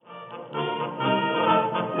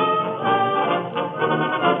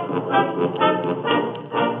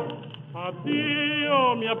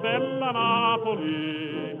Addio, mia bella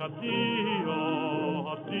Napoli, addio,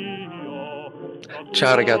 addio.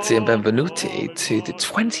 Ciao ragazzi and benvenuti to the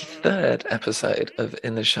 23rd episode of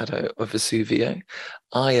In the Shadow of Vesuvio.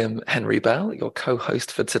 I am Henry Bell, your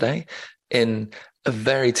co-host for today, in a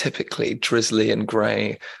very typically drizzly and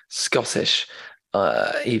grey Scottish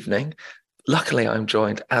evening. Luckily, I'm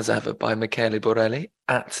joined as ever by Michele Borelli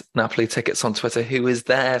at Napoli Tickets on Twitter, who is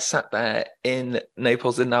there, sat there in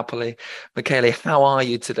Naples, in Napoli. Michele, how are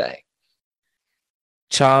you today?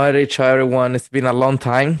 Ciao, Harry. Ciao, everyone. It's been a long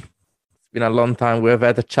time. We've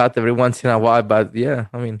had a chat every once in a while, but yeah,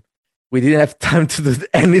 I mean, we didn't have time to do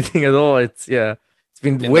anything at all. It's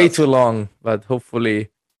been way too long, but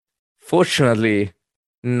fortunately,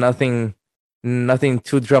 nothing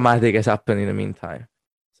too dramatic has happened in the meantime.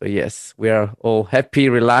 So yes, we are all happy,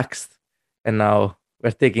 relaxed, and now we're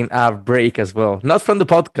taking our break as well. Not from the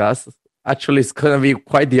podcast. Actually, it's gonna be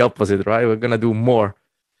quite the opposite, right? We're gonna do more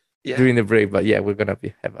during the break, but yeah, we're gonna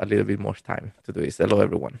have a little bit more time to do this. Hello,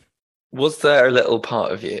 everyone. Was there a little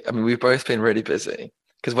part of you? I mean, we've both been really busy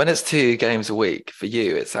because when it's 2 games a week for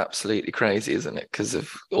you, it's absolutely crazy, isn't it? Because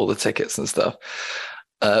of all the tickets and stuff.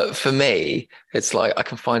 For me, it's like I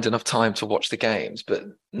can find enough time to watch the games, but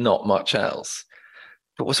not much else.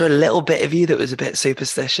 But was there a little bit of you that was a bit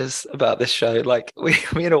superstitious about this show? Like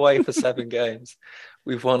we've been away for 7 games.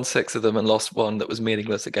 We've won 6 of them and lost 1 that was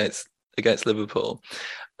meaningless against Liverpool.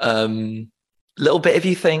 Little bit of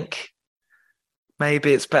you think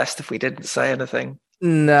maybe it's best if we didn't say anything.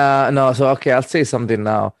 No. So, okay, I'll say something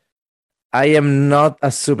now. I am not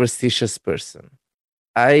a superstitious person.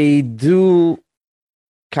 I do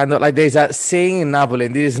kind of like, there's a saying in Napoli,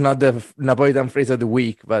 and this is not the Napolitan phrase of the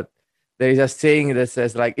week, but there is a saying that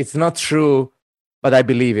says, like, it's not true, but I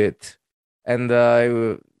believe it. And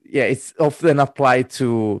it's often applied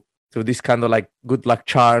to this kind of like good luck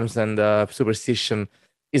charms and superstition.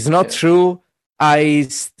 It's not true. I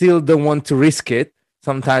still don't want to risk it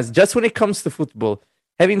sometimes, just when it comes to football.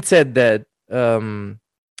 Having said that, the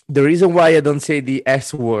reason why I don't say the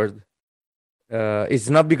S word is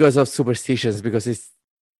not because of superstitions, because it's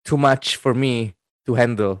too much for me to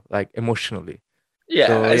handle, like, emotionally.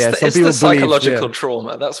 It's the psychological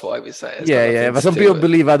trauma. That's why we say it. But some people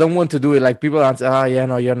believe I don't want to do it. Like, people answer, you're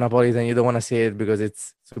Napolitan, you don't want to say it because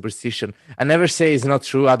it's superstition. I never say it's not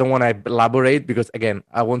true. I don't want to elaborate because, again,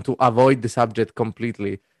 I want to avoid the subject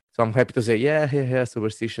completely. So I'm happy to say,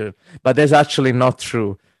 superstition. But that's actually not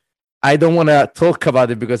true. I don't want to talk about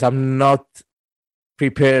it because I'm not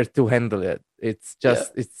prepared to handle it. It's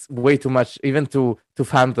just, it's way too much, even to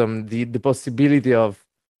fathom the possibility of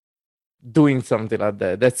doing something like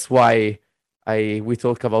that. That's why we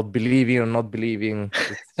talk about believing or not believing.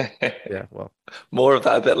 More of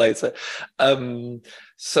that a bit later.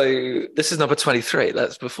 So this is number 23.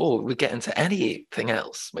 That's before we get into anything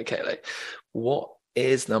else, Michele. What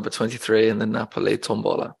is number 23 in the Napoli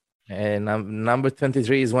tombola? And number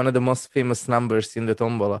 23 is one of the most famous numbers in the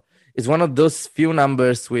tombola. It's one of those few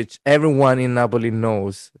numbers which everyone in Napoli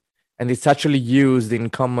knows, and it's actually used in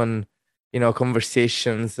common,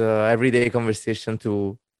 conversations, everyday conversation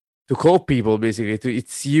to call people, basically.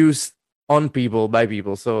 It's used on people, by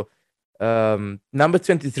people. So number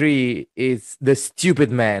 23 is the stupid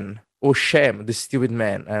man, or Shem, the stupid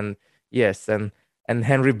man. And yes, and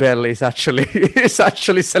Henry Bell is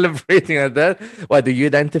actually celebrating at that. Why, do you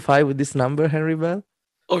identify with this number, Henry Bell?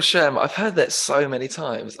 Oh, Shem, I've heard that so many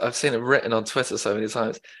times. I've seen it written on Twitter so many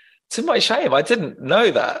times. To my shame, I didn't know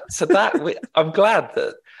that. So I'm glad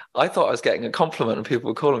that I thought I was getting a compliment and people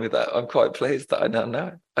were calling me that. I'm quite pleased that I now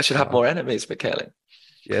know. I should have more enemies, Michele.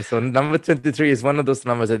 Yeah, so number 23 is one of those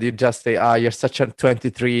numbers that you just say, you're such a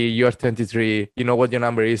 23, you're 23. You know what your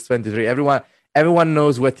number is, 23. Everyone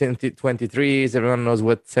knows what 23 is. Everyone knows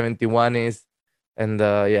what 71 is. And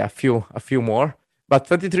a few more. But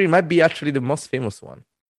 23 might be actually the most famous one.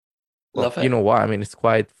 Love it. You know why? I mean, it's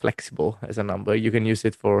quite flexible as a number. You can use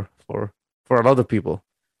it for a lot of people.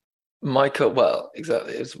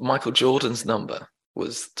 Exactly. It was Michael Jordan's number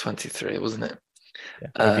was 23, wasn't it? Yeah,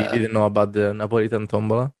 maybe he didn't know about the Napolitan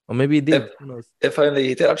tombola, or maybe he did. If only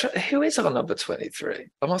he did. Who is our number 23?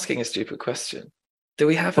 I'm asking a stupid question. Do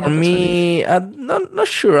we have? For me, I'm not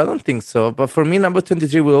sure. I don't think so. But for me, number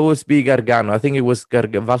 23 will always be Gargano. I think it was Walter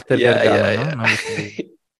Gargano. No?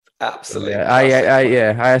 Absolutely.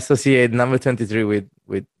 I associate number 23 with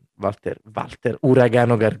Walter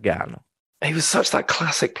Uragano Gargano. He was such that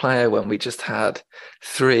classic player when we just had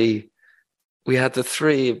 3. We had the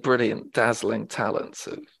 3 brilliant, dazzling talents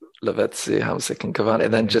of Lavezzi, Hamsik, and Cavani,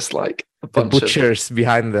 and then just like a bunch of butchers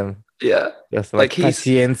behind them. Yeah. Just Like like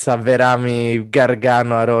Pazienza, Verami,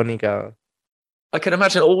 Gargano, Aronica. I can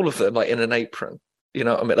imagine all of them like in an apron, you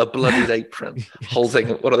know, I mean, a bloodied apron, holding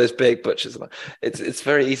one of those big butchers. It's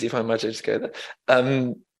very easy if I imagine to go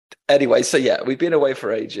there. Anyway, so yeah, we've been away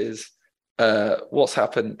for ages. What's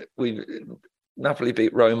happened? Napoli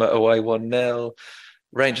beat Roma away 1-0,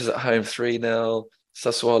 Rangers at home 3-0,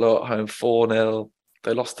 Sassuolo at home 4-0.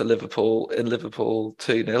 They lost to Liverpool in Liverpool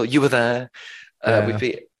 2-0. You were there. We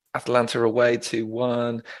beat Atalanta away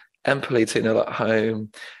 2-1, Empoli 2-0 at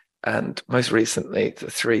home, and most recently the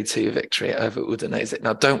 3-2 victory over Udinese.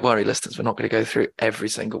 Now, don't worry, listeners, we're not going to go through every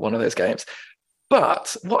single one of those games.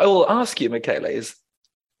 But what I will ask you, Michele, is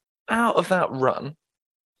out of that run,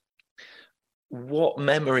 what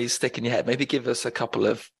memories stick in your head? Maybe give us a couple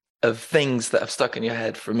of things that have stuck in your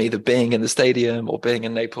head from either being in the stadium or being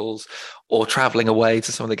in Naples or traveling away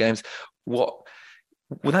to some of the games. What,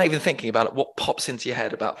 without even thinking about it, what pops into your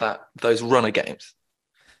head about those runner games?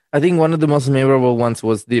 I think one of the most memorable ones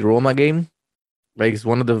was the Roma game. Like, it's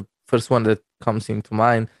one of the first one that comes into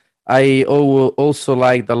mind. I also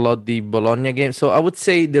liked a lot the Bologna game. So I would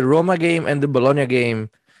say the Roma game and the Bologna game.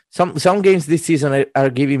 Some games this season are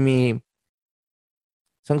giving me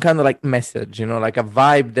some kind of like message, like a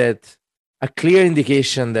vibe, that a clear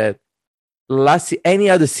indication that any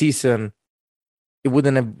other season it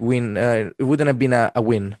wouldn't have been a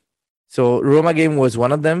win. So Roma game was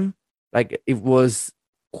one of them. Like, it was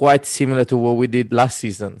quite similar to what we did last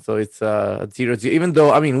season. So it's 0-0. Even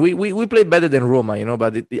though, I mean, we played better than Roma,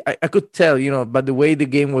 but I could tell, but the way the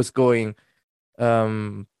game was going,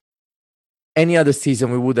 any other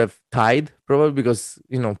season we would have tied probably, because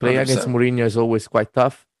playing 100%. against Mourinho is always quite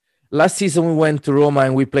tough. Last season we went to Roma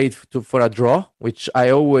and we played for a draw, which I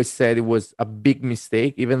always said it was a big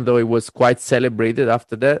mistake, even though it was quite celebrated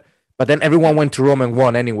after that. But then everyone went to Roma and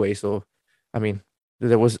won anyway. So, I mean,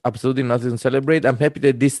 there was absolutely nothing to celebrate. I'm happy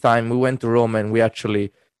that this time we went to Roma and we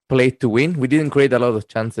actually played to win. We didn't create a lot of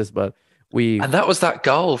chances, but and that was that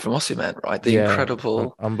goal from Osimhen, right? The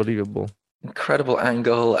incredible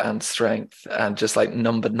angle and strength, and just like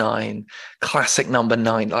number 9, classic number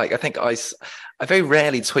 9. Like, I think I very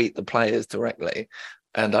rarely tweet the players directly,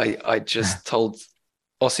 and I just told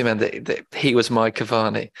Osimhen that he was my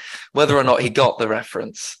Cavani. Whether or not he got the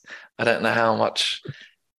reference, I don't know how much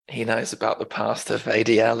he knows about the past of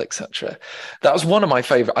ADL, etc. That was one of my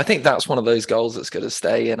favorite. I think that's one of those goals that's going to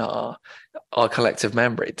stay in our collective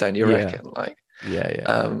memory, don't you reckon? Like,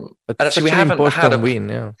 but actually, we haven't had a win.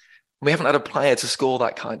 Yeah. We haven't had a player to score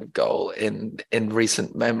that kind of goal in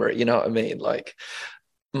recent memory. You know what I mean? Like,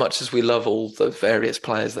 much as we love all the various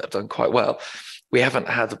players that have done quite well, we haven't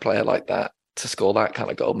had a player like that to score that kind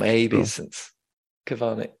of goal maybe since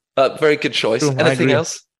Cavani. Very good choice. Anything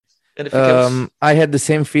else? I had the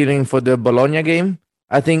same feeling for the Bologna game.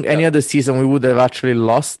 I think any other season we would have actually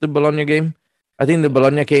lost the Bologna game. I think the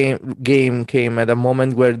Bologna game came at a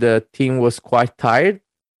moment where the team was quite tired,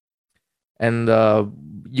 and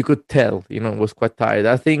you could tell, was quite tired.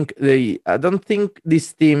 I don't think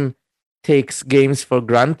this team takes games for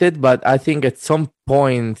granted, but I think at some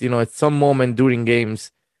point, at some moment during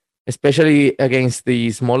games, especially against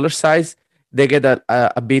the smaller sides, they get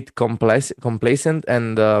a bit complacent,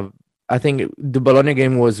 and I think the Bologna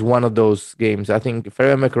game was one of those games. I think, if I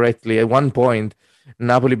remember correctly, at one point,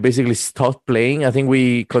 Napoli basically stopped playing. I think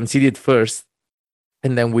we conceded first,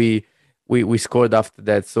 and then we scored after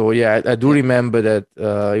that. So yeah, I do remember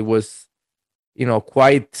that it was,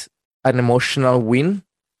 quite an emotional win.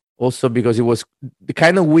 Also because it was the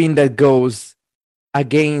kind of win that goes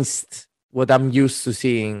against what I'm used to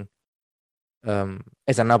seeing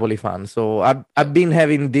as a Napoli fan. So I've been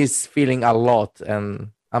having this feeling a lot,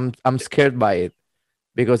 and I'm scared by it,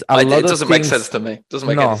 because it doesn't make sense to me. Doesn't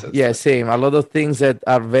make any sense. Yeah, same. A lot of things that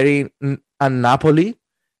are very un-Napoli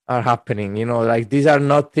are happening. Like, these are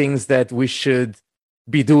not things that we should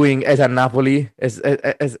be doing as a Napoli, as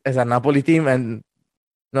a Napoli team, and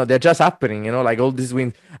no, they're just happening. Like all these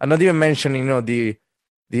wins. I'm not even mentioning,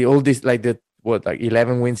 the all this, like,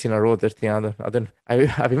 11 wins in a row, 13 other.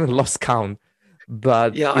 I've even lost count.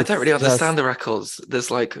 But yeah, I don't really understand the records. There's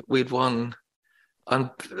like, we'd won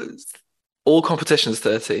all competitions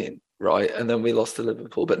 13, right? And then we lost to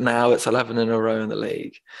Liverpool, but now it's 11 in a row in the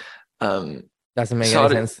league. Doesn't make any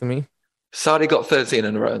sense to me. Sarri got 13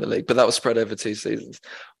 in a row in the league, but that was spread over 2 seasons.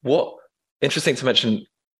 What interesting to mention,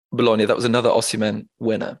 Bologna, that was another Osimhen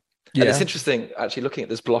winner. Yeah. And it's interesting, actually, looking at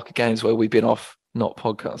this block of games where we've been off not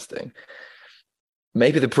podcasting.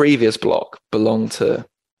 Maybe the previous block belonged to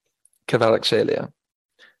Kvaratskhelia.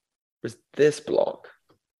 Whereas this block,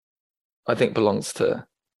 I think, belongs to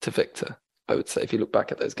Victor, I would say, if you look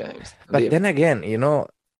back at those games. But then again,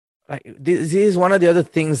 like this is one of the other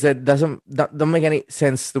things that don't make any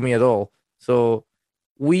sense to me at all. So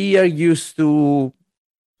we are used to,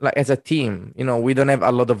 like, as a team, we don't have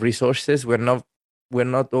a lot of resources. We're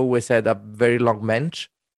not always at a very long bench.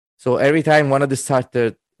 So every time one of the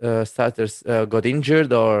starters got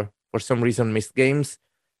injured or for some reason missed games,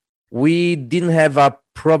 we didn't have a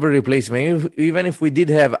proper replacement. Even if we did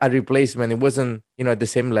have a replacement, it wasn't at the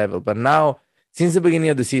same level. But now, since the beginning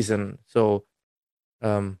of the season, so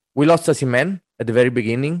we lost Osimhen at the very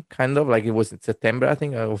beginning, kind of like it was in September, I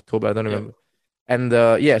think, or October, I don't remember. And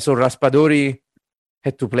so Raspadori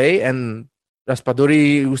had to play, and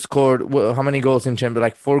Raspadori, who scored how many goals in Champions,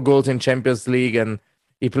 like 4 goals in Champions League, and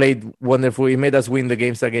he played wonderful. He made us win the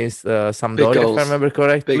games against Sampdoria, if I remember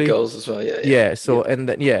correctly. Big goals as well,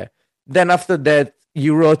 And then after that,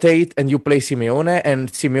 you rotate and you play Simeone,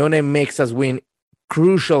 and Simeone makes us win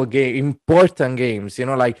crucial important games.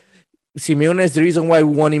 Like Simeone is the reason why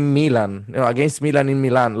we won in Milan, against Milan in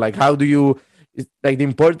Milan. Like, how do you? Like, the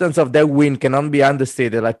importance of that win cannot be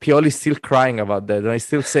understated. Like, Pioli's still crying about that, and he's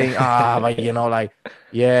still saying, but like,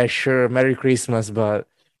 yeah, sure, Merry Christmas, but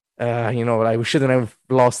like, we shouldn't have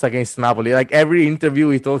lost against Napoli. Like, every interview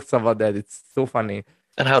he talks about that. It's so funny.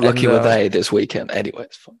 And how lucky were they this weekend? Anyway,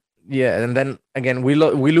 it's fun. Yeah, and then again we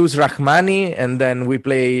lose Rahmani, and then we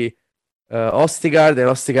play Ostigard. And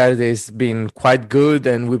Ostigard has been quite good,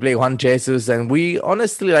 and we play Juan Jesus, and we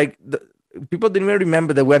honestly, like, people didn't even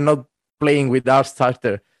remember that we're not playing with our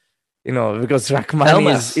starter, because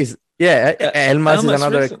Rahmani is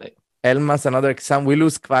Elmas another example. We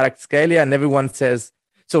lose Kvaratskhelia, and everyone says,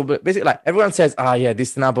 so basically, like, everyone says,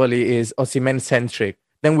 this Napoli is Osimhen centric.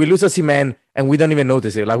 Then we lose Osimhen, and we don't even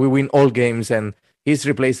notice it. Like, we win all games, and his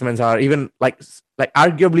replacements are even like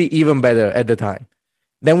arguably even better at the time.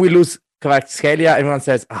 Then we lose Kvaratskhelia. Everyone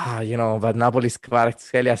says, but Napoli's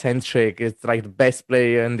Kvaratskhelia centric. It's like the best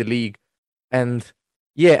player in the league. And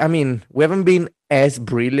yeah, I mean, we haven't been as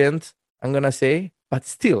brilliant, I'm gonna say, but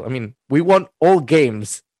still, I mean, we won all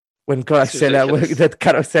games when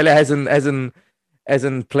Kvaratskhelia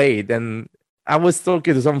hasn't played. And I was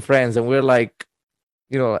talking to some friends, and we're like,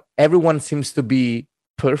 everyone seems to be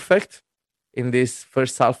perfect in this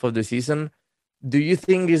first half of the season. Do you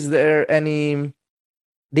think, is there any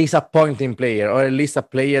disappointing player, or at least a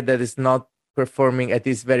player that is not performing at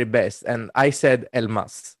his very best? And I said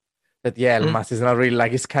Elmas. That Elmas is not really,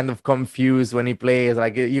 like, he's kind of confused when he plays.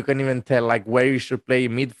 Like, you can even tell, like, where he should play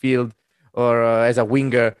midfield or as a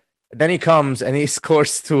winger. Then he comes and he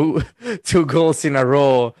scores two goals in a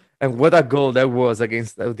row. And what a goal that was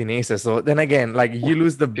against Udinese. So then again, like, you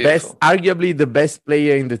lose the best, arguably the best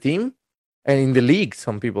player in the team and in the league,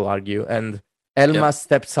 some people argue. And Elmas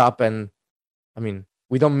steps up, and I mean,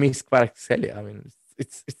 we don't miss Kvaratskhelia. I mean,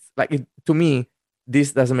 it's like, to me,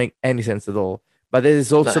 this doesn't make any sense at all. But it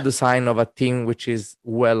is also the sign of a team which is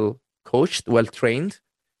well coached, well trained,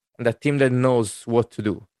 and a team that knows what to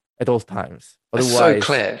do at all times. Otherwise, it's so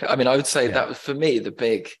clear. I mean, I would say that was, for me, the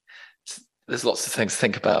big. There's lots of things to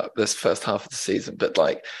think about this first half of the season, but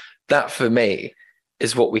like, that for me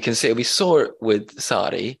is what we can see. We saw it with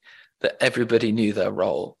Sarri, that everybody knew their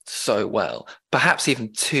role so well, perhaps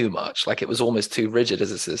even too much. Like, it was almost too rigid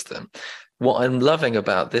as a system. What I'm loving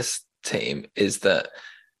about this team is that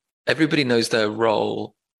everybody knows their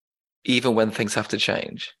role, even when things have to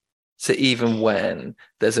change. So even when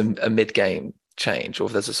there's a mid-game change, or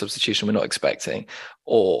if there's a substitution we're not expecting,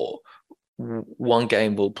 or one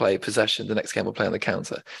game will play possession, the next game will play on the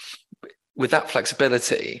counter. With that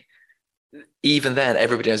flexibility, even then,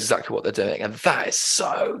 everybody knows exactly what they're doing. And that is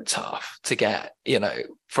so tough to get,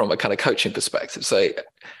 from a kind of coaching perspective. So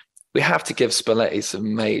we have to give Spalletti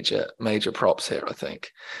some major props here, I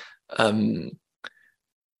think.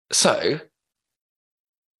 So,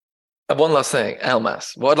 and one last thing,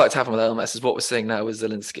 Elmas. What I'd like to happen with Elmas is what we're seeing now with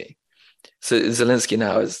Zielinski. So Zielinski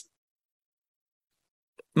now is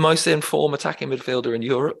most informed attacking midfielder in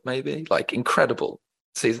Europe, maybe. Like, incredible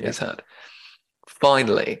season he's had.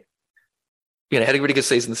 Finally, had a really good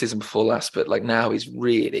season the season before last, but like, now he's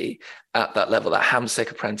really at that level. That Hamsik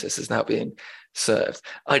apprentice is now being served.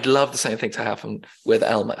 I'd love the same thing to happen with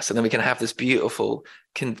Elmas, and then we can have this beautiful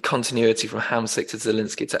continuity from Hamsik to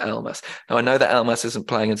Zielinski to Elmas. Now, I know that Elmas isn't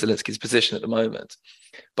playing in Zielinski's position at the moment,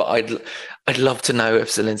 but I'd love to know if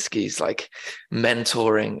Zielinski's like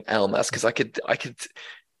mentoring Elmas, because I could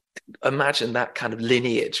imagine that kind of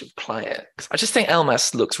lineage of player. I just think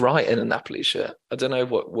Elmas looks right in a Napoli shirt. I don't know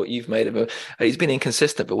what you've made of him. He's been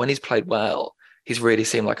inconsistent, but when he's played well, he's really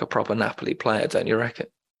seemed like a proper Napoli player, don't you reckon?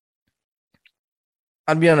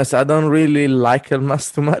 I'll be honest, I don't really like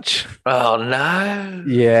Elmas too much. Oh, no.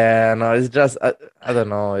 Yeah, no, it's just, I don't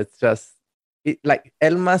know. It's just, like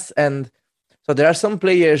Elmas, and so there are some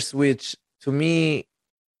players which to me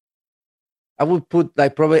I would put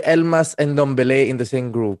like probably Elmas and Dombele in the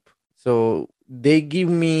same group. So they give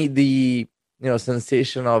me the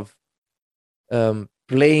sensation of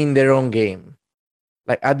playing their own game.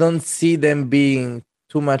 Like I don't see them being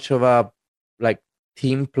too much of a like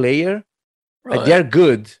team player. Like they're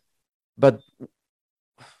good, but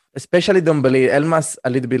especially Dombele, Elmas a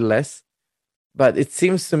little bit less. But it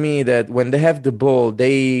seems to me that when they have the ball,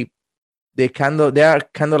 they are kind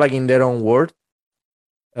of like in their own world.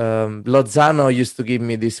 Lozano used to give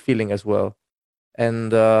me this feeling as well,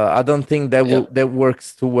 and I don't think that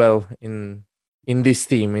works too well in this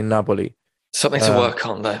team in Napoli. Something to work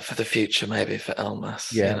on there for the future, maybe for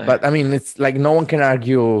Elmas. Yeah, but I mean, it's like no one can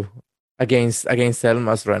argue against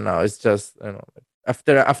Elmas right now. It's just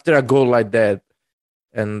after a goal like that,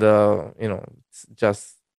 and it's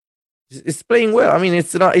just it's playing well. I mean,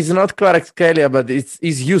 it's not Kvaratskhelia, but it's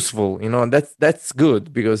useful. That's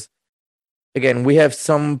good because again we have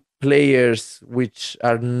some players which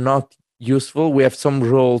are not useful. We have some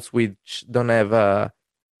roles which don't have a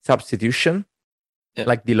substitution. Yeah.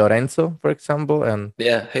 Like Di Lorenzo, for example, and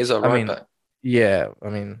he's all right back. Yeah, I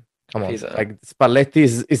mean, come on, like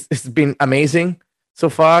Spalletti it's been amazing so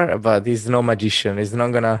far, but he's no magician. He's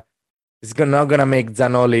not gonna make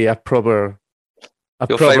Zanoli a proper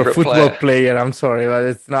football player. I'm sorry, but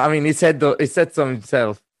it's not. I mean, he said so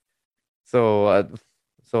himself. So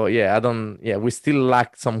yeah, we still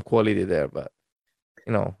lack some quality there, but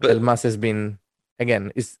Elmas has been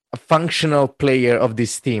is a functional player of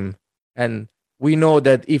this team, and we know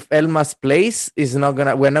that if Elmas plays,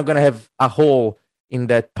 we're not gonna have a hole in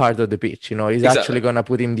that part of the pitch. He's actually gonna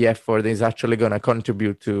put in the effort. He's actually gonna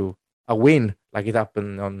contribute to a win, like it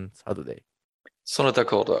happened on Saturday. Sono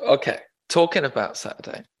d'accordo. Okay, talking about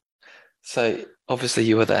Saturday. So obviously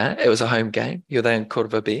you were there. It was a home game. You were there in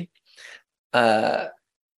Cordova B.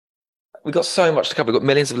 We got so much to cover. We've got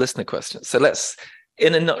millions of listener questions. So let's,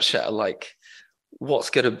 in a nutshell, like what's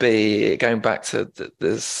going to be going back to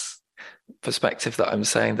this perspective that I'm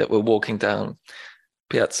saying that we're walking down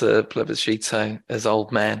Piazza Plebiscito as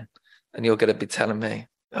old men, and you're going to be telling me,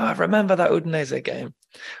 I remember that Udinese game.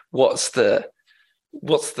 What's the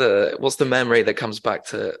memory that comes back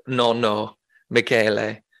to Nonno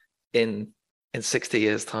Michele in 60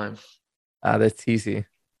 years' time? That's easy.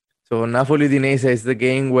 So Napoli Udinese is the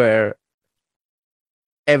game where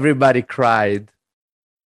everybody cried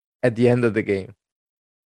at the end of the game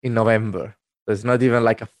in November. So it's not even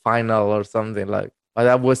like a final or something like. But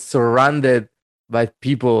I was surrounded by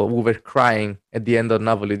people who were crying at the end of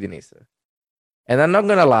Napoli Udinese. And I'm not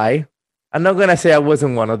gonna lie, I'm not gonna say I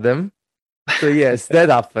wasn't one of them. So yes, that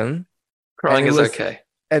happened. Crying is okay.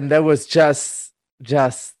 And that was just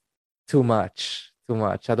too much.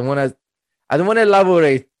 I don't wanna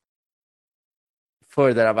elaborate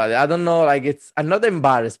further about it. I don't know, like I'm not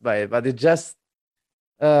embarrassed by it, but it just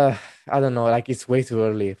I don't know, like it's way too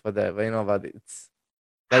early for that. But but it's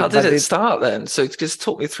how did it start then? So just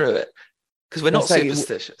talk me through it. Because we're not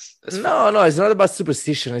superstitious. No, it's not about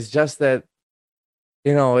superstition. It's just that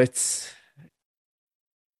it's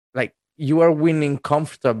like you are winning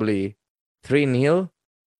comfortably 3-0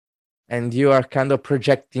 and you are kind of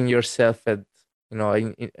projecting yourself at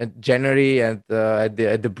in January and at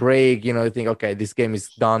the break, you think, okay, this game is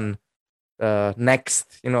done.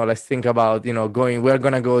 Next, let's think about we're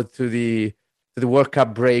gonna go to the World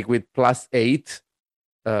Cup break with +8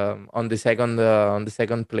 on the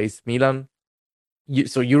second place Milan.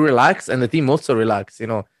 So you relax and the team also relax.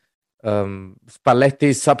 Spalletti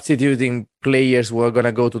is substituting players who are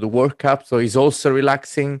gonna go to the World Cup, so he's also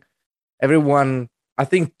relaxing. Everyone, I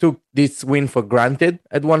think, took this win for granted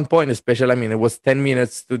at one point, especially. I mean, it was 10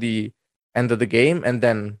 minutes to the end of the game, and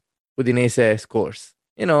then Udinese scores.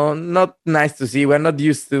 Not nice to see. We're not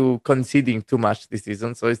used to conceding too much this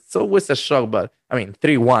season, so it's always a shock. But I mean,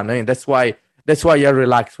 3-1. I mean, that's why you're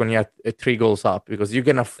relaxed when you're 3 goals up, because you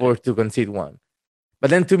can afford to concede one. But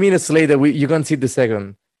then 2 minutes later, you concede the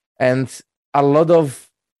second, and a lot of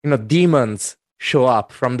demons show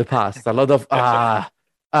up from the past. A lot of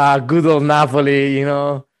good old Napoli,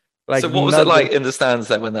 Like, so what was it like in the stands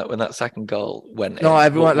then when that second goal went in? No,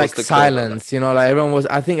 everyone like silence, like everyone was.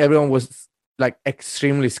 I think everyone was like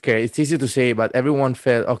extremely scared. It's easy to say, but everyone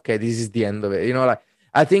felt, okay, this is the end of it. Like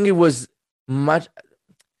I think it was much.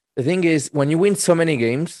 The thing is, when you win so many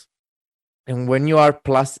games, and when you are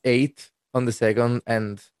 +8 on the second,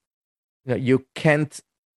 and you can't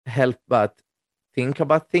help but think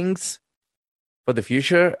about things for the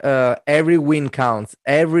future. Every win counts.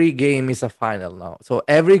 Every game is a final now. So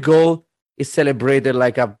every goal is celebrated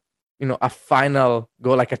like a a final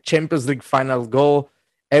goal, like a Champions League final goal.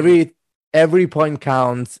 Every point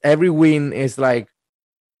counts. Every win is like,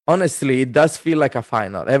 honestly, it does feel like a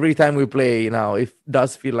final. Every time we play now, it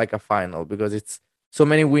does feel like a final because it's so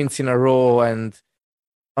many wins in a row. And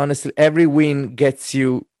honestly, every win gets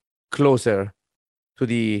you closer to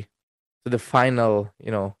the final,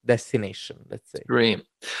 destination, let's say. Dream.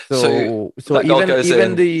 So that goal goes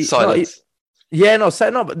even in the silence.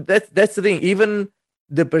 but that's the thing. Even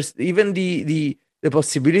the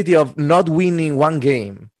possibility of not winning one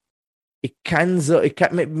game, it can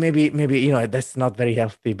maybe that's not very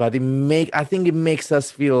healthy, but I think it makes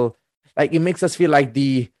us feel like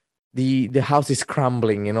the house is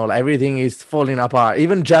crumbling, like everything is falling apart.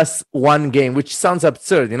 Even just one game, which sounds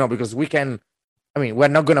absurd, because we're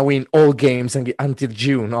not gonna win all games until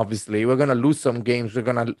June. Obviously, we're gonna lose some games, we're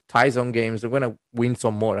gonna tie some games, we're gonna win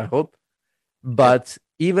some more, I hope. But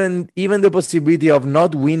even the possibility of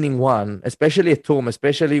not winning one, especially at home,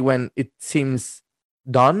 especially when it seems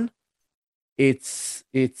done, it's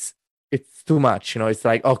too much. It's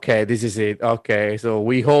like, okay, this is it. Okay, so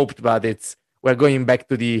we hoped, but we're going back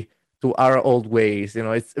to our old ways.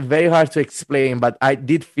 It's very hard to explain, but I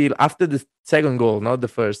did feel after the second goal, not the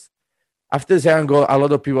first. After the second goal, a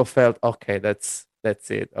lot of people felt, okay, that's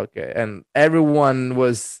it. Okay, and everyone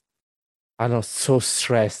was, I know, so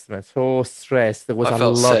stressed, man, so stressed. There was I a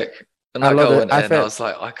felt lot. sick. And that goal went in. I felt, was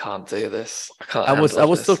like, I can't do this. I can't I was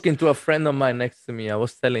handle this. talking to a friend of mine next to me. I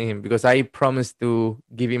was telling him because I promised to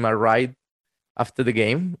give him a ride after the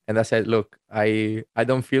game, and I said, look, I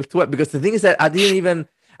don't feel too well, because the thing is that I didn't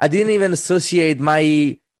even associate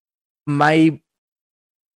my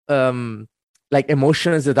like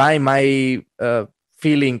emotions at the time, my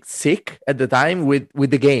feeling sick at the time with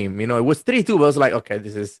the game. It was 3-2, but I was like, okay,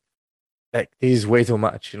 this is way too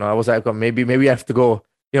much. I was like, oh, maybe I have to go,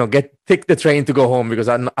 take the train to go home, because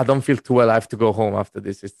I don't feel too well. I have to go home after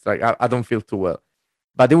this. It's like I don't feel too well.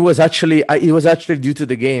 But it was actually due to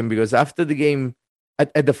the game, because after the game,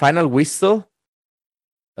 at the final whistle,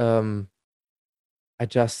 I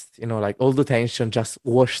just, like, all the tension just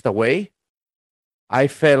washed away. I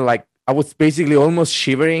felt like I was basically almost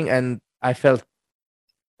shivering, and I felt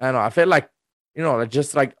like,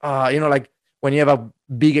 just like, like when you have a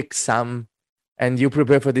big exam and you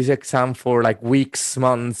prepare for this exam for like weeks,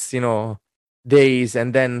 months, days,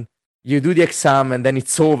 and then you do the exam and then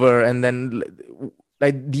it's over, and then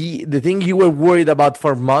like the thing you were worried about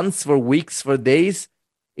for months, for weeks, for days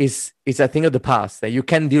is a thing of the past that you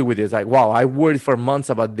can deal with it. It's like, wow, I worried for months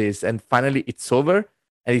about this, and finally it's over.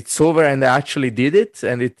 And I actually did it,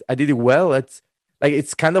 and I did it well.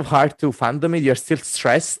 It's kind of hard to fathom it. You're still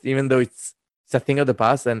stressed, even though it's a thing of the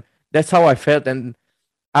past, and that's how I felt. And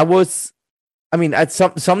at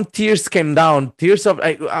some tears came down, tears of,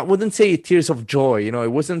 I wouldn't say tears of joy.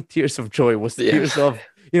 It wasn't tears of joy. It was tears of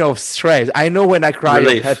stress. I know when I cried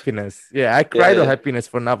of happiness. Yeah, I cried of happiness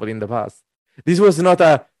for Napoli in the past. This was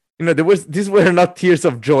not these were not tears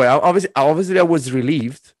of joy. Obviously, I was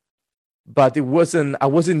relieved, but I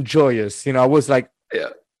wasn't joyous. I was like,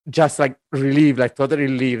 just like relieved, like totally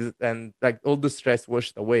relieved, and like all the stress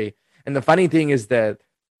washed away. And the funny thing is that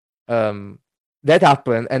that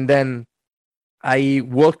happened, and then I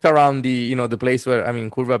walked around the place where I'm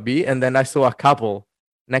in Curva B, and then I saw a couple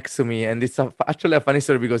next to me, and it's actually a funny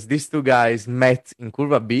story, because these two guys met in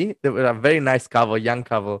Curva B. They were a very nice couple, young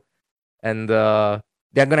couple, and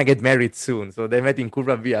they're gonna get married soon. So they met in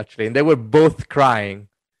Curva B actually, and they were both crying.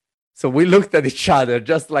 So we looked at each other,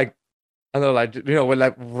 just like, I don't know, like, with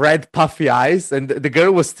like red puffy eyes, and the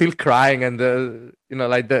girl was still crying, and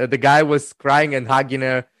the guy was crying and hugging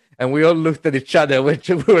her, and we all looked at each other, which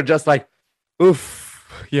we were just like, oof,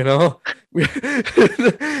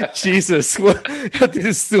 Jesus, this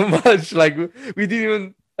is too much. Like, we didn't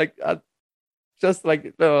even like, just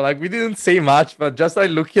like, we didn't say much, but just like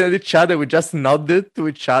looking at each other, we just nodded to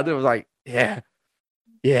each other. It was like, yeah,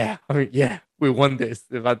 we won this,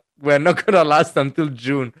 but we're not gonna last until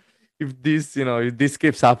June if this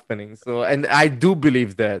keeps happening. So, and I do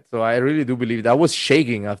believe that. So I really do believe that. I was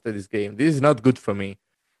shaking after this game. This is not good for me.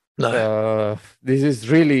 No, this is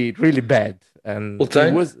really, really bad. And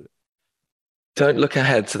don't look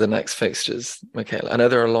ahead to the next fixtures, Michele. I know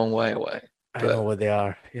they're a long way away. I know what they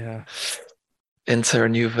are. Yeah, Inter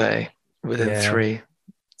and Juve within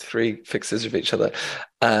three fixtures of each other.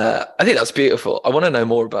 I think that's beautiful. I want to know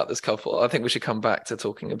more about this couple. I think we should come back to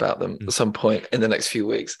talking about them at some point in the next few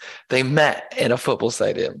weeks. They met in a football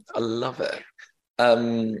stadium. I love it.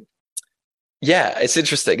 Yeah, it's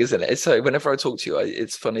interesting, isn't it? So whenever I talk to you,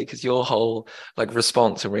 it's funny because your whole like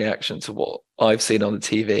response and reaction to what I've seen on the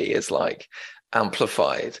TV is like,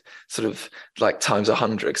 amplified, sort of like times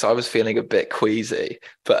 100. Because I was feeling a bit queasy,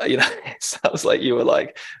 but it sounds like you were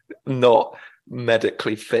like not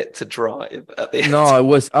medically fit to drive at the end. No, I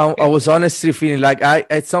was honestly feeling like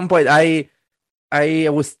at some point I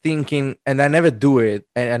was thinking, and I never do it,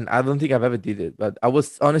 and I don't think I've ever did it, but I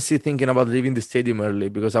was honestly thinking about leaving the stadium early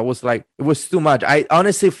because I was like, it was too much. I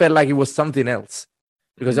honestly felt like it was something else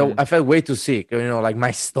because I felt way too sick, like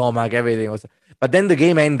my stomach, everything was. But then the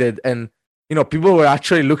game ended, and people were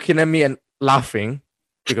actually looking at me and laughing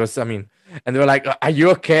because and they were like, "Are you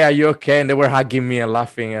okay? Are you okay?" And they were hugging me and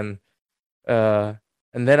laughing,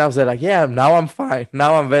 and then I was like, yeah, now I'm fine.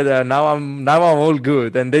 Now I'm better. Now I'm all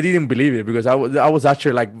good. And they didn't believe it because I was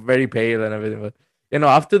actually like very pale and everything. But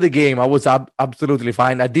after the game, I was absolutely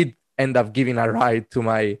fine. I did end up giving a ride to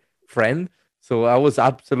my friend, so I was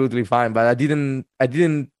absolutely fine. But I didn't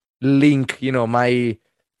link my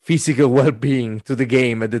physical well-being to the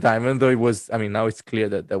game at the time, even though it was. Now it's clear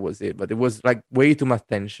that was it. But it was like way too much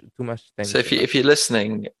tension. So if you're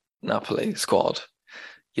listening, Napoli squad,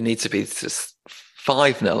 you need to be just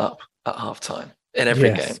 5-0 up at halftime in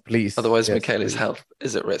every game, please. Otherwise, Michele's health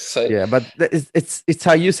is at risk. So yeah, but it's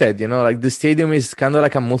how you said, like the stadium is kind of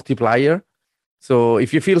like a multiplier. So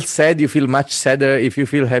if you feel sad, you feel much sadder. If you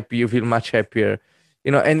feel happy, you feel much happier.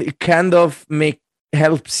 And it kind of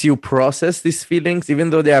helps you process these feelings,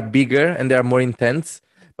 even though they are bigger and they are more intense.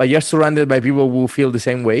 But you're surrounded by people who feel the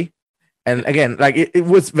same way. And again, like it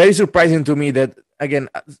was very surprising to me that again,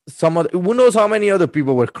 who knows how many other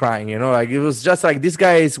people were crying, like it was just like these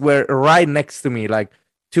guys were right next to me, like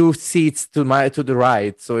 2 seats to the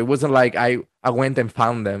right. So it wasn't like I went and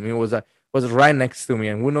found them. It was right next to me,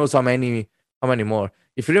 and who knows how many more.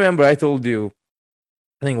 If you remember, I told you,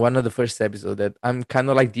 I think one of the first episodes, that I'm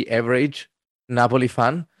kind of like the average Napoli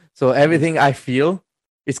fan. So everything I feel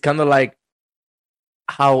is kind of like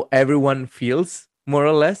how everyone feels, more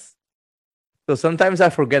or less. So sometimes I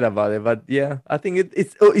forget about it, but yeah, I think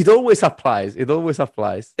it always applies. It always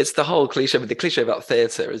applies. It's the whole cliche. But the cliche about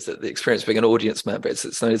theatre is that the experience of being an audience member,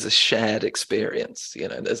 it's known as a shared experience.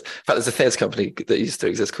 There's a theatre company that used to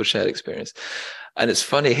exist called Shared Experience, and it's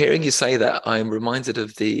funny hearing you say that. I'm reminded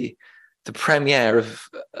of the premiere of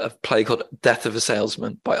a play called Death of a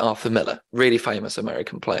Salesman by Arthur Miller, really famous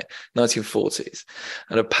American play, 1940s,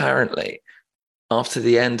 and apparently after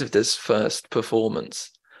the end of this first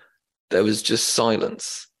performance, there was just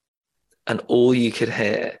silence, and all you could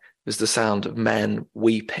hear was the sound of men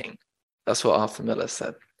weeping. That's what Arthur Miller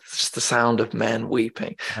said. It's just the sound of men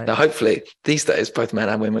weeping. Right. Now, hopefully, these days, both men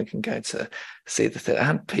and women can go to see the theatre,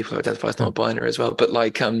 and people who identify as non-binary as well. But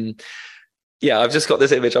yeah, I've just got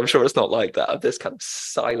this image. I'm sure it's not like that, of this kind of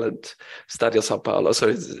silent Stadio San Paolo,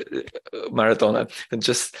 so Maradona, and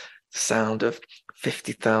just the sound of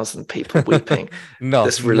 50,000 people weeping. No,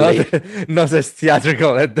 this relief. Not as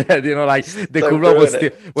theatrical as that. Like the curva was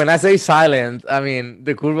still. When I say silent, I mean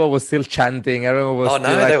the curva was still chanting. Everyone was still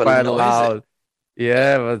like quite loud.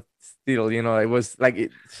 Yeah, but still, it was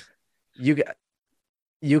like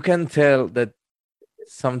you can tell that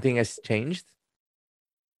something has changed.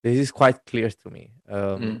 This is quite clear to me.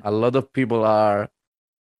 A lot of people are,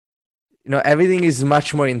 everything is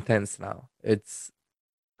much more intense now.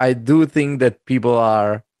 I do think that people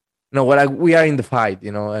are, we are in the fight,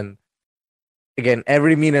 and again,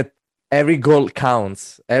 every minute, every goal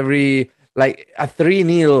counts. Every, like a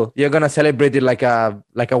 3-0, you're gonna celebrate it like a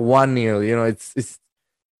 1-0. It's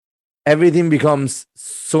everything becomes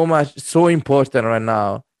so important right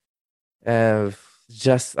now.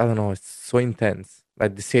 Just I don't know, it's so intense.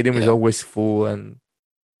 Like the stadium is always full, and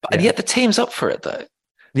yet the team's up for it though.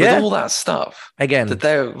 Yeah, with all that stuff again that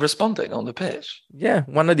they're responding on the pitch. Yeah,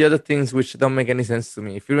 one of the other things which don't make any sense to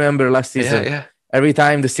me. If you remember last season, every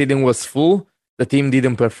time the stadium was full, the team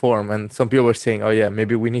didn't perform, and some people were saying, "Oh yeah,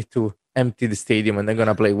 maybe we need to empty the stadium and they're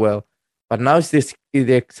gonna play well." But now it's the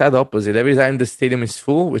exact opposite. Every time the stadium is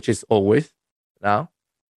full, which is always now,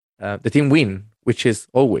 the team win, which is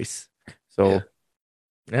always. So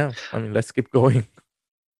yeah, let's keep going.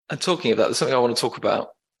 And talking about something I want to talk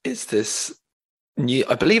about is this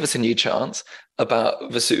I believe it's a new chant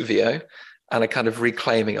about Vesuvio and a kind of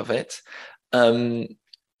reclaiming of it. I don't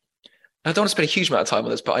want to spend a huge amount of time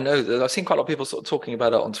on this, but I know that I've seen quite a lot of people sort of talking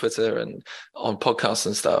about it on Twitter and on podcasts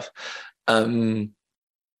and stuff. Do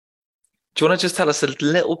you want to just tell us a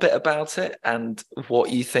little bit about it and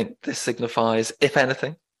what you think this signifies, if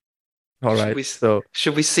anything? All right.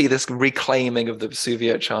 Should we see this reclaiming of the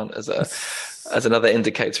Vesuvio chant as another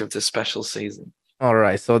indicator of this special season? All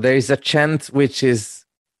right. So there is a chant which is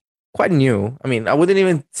quite new. I wouldn't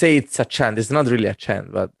even say it's a chant. It's not really a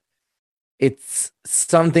chant, but it's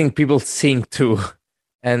something people sing to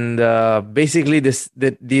and basically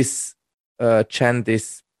this chant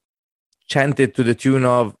is chanted to the tune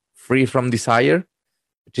of "Free from Desire,"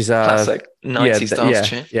 which is a Classic 90s dance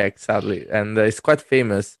tune. yeah, exactly, and it's quite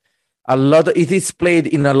famous. It is played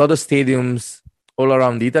in a lot of stadiums all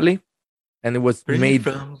around Italy, and it was Free made.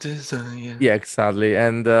 from desire. Yeah, exactly,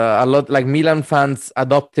 and a lot like Milan fans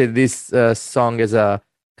adopted this song as a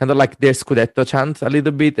kind of like their Scudetto chant a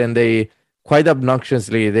little bit, and they quite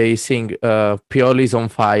obnoxiously they sing "Pioli's on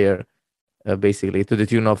fire," basically to the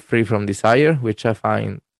tune of "Free from Desire," which I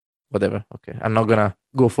find whatever. Okay, I'm not gonna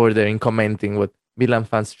go further in commenting what Milan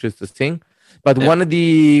fans choose to sing, but Yeah. one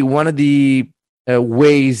of the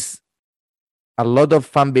ways a lot of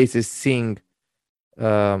fan bases sing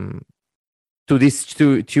to this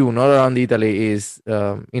tune all around Italy is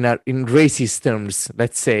in racist terms.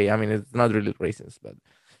 Let's say, I mean, it's not really racist, but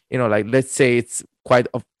like let's say it's quite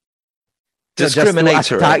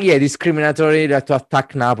Discriminatory. discriminatory to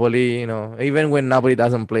attack Napoli. Even when Napoli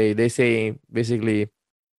doesn't play, they say basically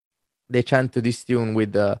they chant to this tune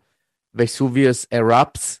with Vesuvius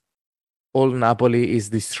erupts, all Napoli is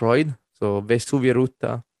destroyed. So Vesuvio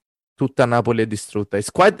erutta, tutta Napoli è distrutta. It's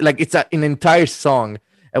quite like it's an entire song.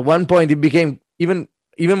 At one point, it became even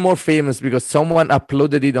more famous because someone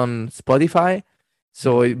uploaded it on Spotify.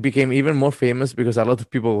 So it became even more famous because a lot of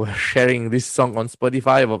people were sharing this song on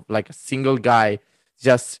Spotify of like a single guy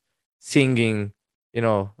just singing,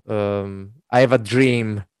 I have a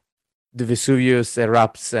dream, the Vesuvius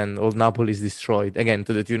erupts and old Napoli is destroyed, again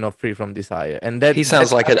to the tune of Free from Desire. And that He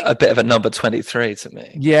sounds like a bit of a number 23 to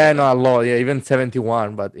me. Yeah, no, a lot. Yeah, even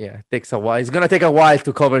 71, but yeah, it takes a while. It's gonna take a while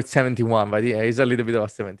to cover 71, but yeah, it's a little bit of a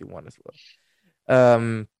 71 as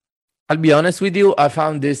well. I'll be honest with you, I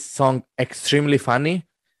found this song extremely funny.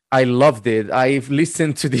 I loved it. I've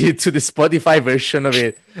listened to the Spotify version of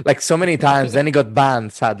it like so many times. Then it got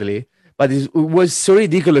banned, sadly. But it was so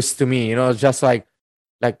ridiculous to me, just like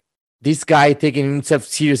this guy taking himself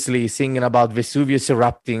seriously, singing about Vesuvius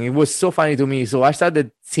erupting. It was so funny to me. So I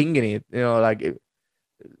started singing it, it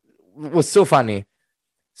was so funny.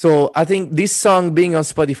 So I think this song being on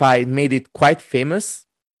Spotify made it quite famous.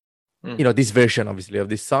 This version, obviously, of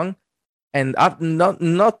this song. And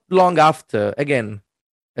not long after, again,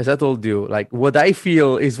 as I told you, like what I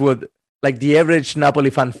feel is what like the average Napoli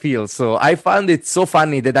fan feels. So I found it so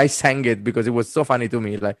funny that I sang it because it was so funny to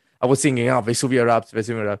me. Like I was singing, "Oh, Vesuvio erupts,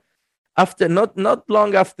 Vesuvio erupts." After not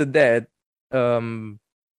long after that,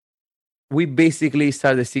 we basically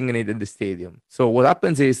started singing it in the stadium. So what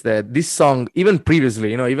happens is that this song, even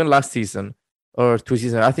previously, even last season or 2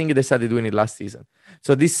 seasons, I think they started doing it last season.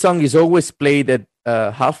 So this song is always played at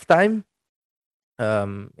halftime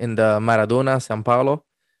in the Maradona San Paolo.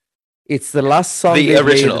 It's the last song the they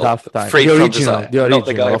original, played at halftime. Free The from original, Desire, the not original,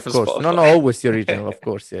 the guy of from course. Spotify. No, always the original, of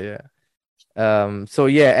course. Yeah. So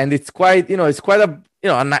yeah, and it's quite, it's quite a,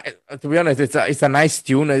 to be honest, it's a nice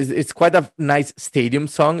tune. It's quite a nice stadium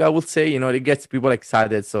song, I would say. It gets people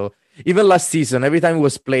excited. So even last season, every time it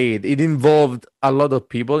was played, it involved a lot of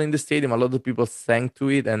people in the stadium. A lot of people sang to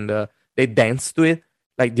it and they danced to it,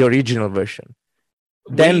 like the original version.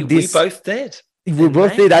 We both did. We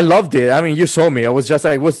both did. I loved it. I mean, you saw me. I was just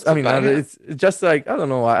like, It's just like, I don't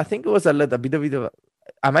know. I think it was a bit of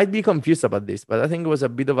I might be confused about this, but I think it was a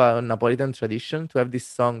bit of a Napolitan tradition to have this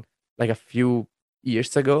song like a few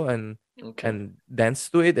years ago and dance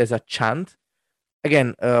to it as a chant.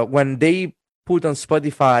 Again, when they put on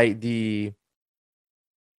Spotify the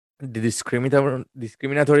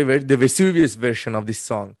discriminatory version, the Vesuvius version of this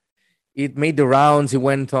song, it made the rounds. It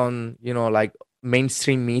went on, like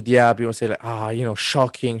mainstream media. People say like,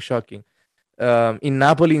 shocking. In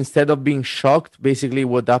Napoli, instead of being shocked, basically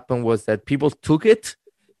what happened was that people took it,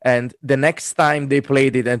 and the next time they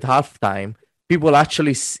played it at halftime, people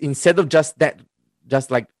actually, instead of just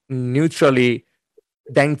like neutrally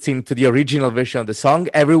dancing to the original version of the song,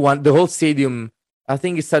 the whole stadium, I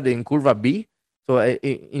think it started in Curva B. So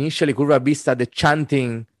initially, Curva B started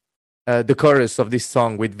chanting the chorus of this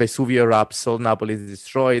song with Vesuvio erupts, all Napoli is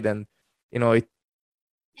destroyed, and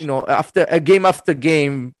after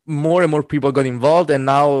game, more and more people got involved, and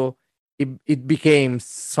now it became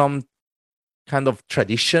some kind of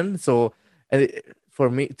tradition. So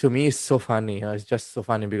to me, it's so funny. It's just so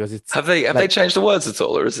funny because it's have they changed the words at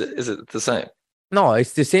all, or is it the same? No,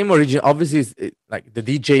 it's the same origin. Obviously, like the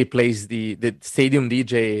DJ plays the stadium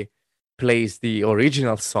DJ plays the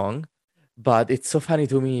original song, but it's so funny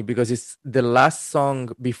to me because it's the last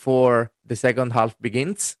song before the second half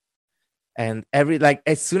begins. And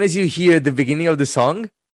as soon as you hear the beginning of the song,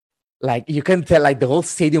 like you can tell, like the whole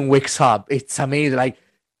stadium wakes up. It's amazing. Like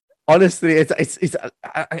honestly, it's.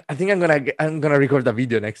 I think I'm gonna record a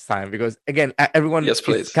video next time because again, everyone Yes, is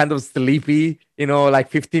please. kind of sleepy. You know, like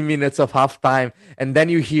 15 minutes of halftime, and then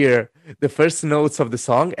you hear the first notes of the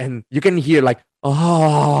song, and you can hear like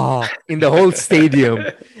in the whole stadium,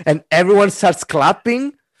 and everyone starts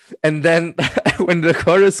clapping, and then when the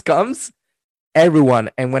chorus comes, everyone,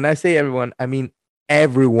 and when I say everyone, I mean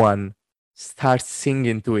everyone starts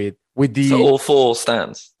singing to it with So the all four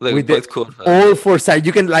stands. They were with the both quarterfinals. all four sides.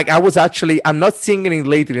 You can like I'm not singing it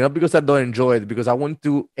lately, not because I don't enjoy it, because I want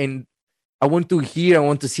to I want to hear, I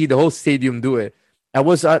want to see the whole stadium do it. I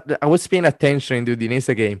was paying attention into the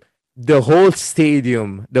Nisa game. The whole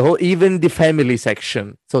stadium, the whole even the family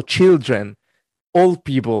section. So children, old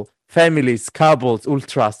people, families, couples,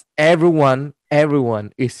 ultras, everyone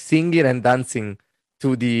is singing and dancing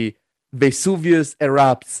to the Vesuvius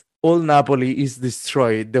erupts, all Napoli is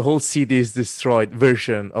destroyed, the whole city is destroyed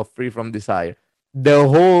version of Free From Desire. The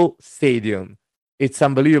whole stadium. It's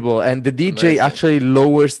unbelievable. And the DJ Amazing. actually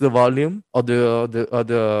lowers the volume of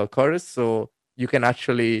the chorus, so you can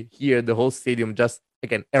actually hear the whole stadium just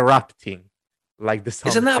again erupting like the song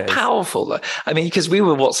Isn't that says. powerful? Though? I mean, because we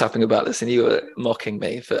were WhatsApping about this and you were mocking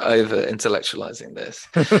me for over intellectualizing this.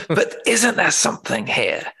 But isn't there something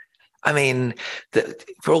here? I mean,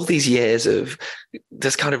 for all these years of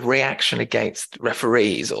this kind of reaction against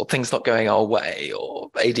referees or things not going our way or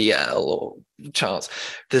ADL or chance,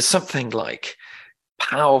 there's something like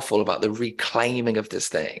powerful about the reclaiming of this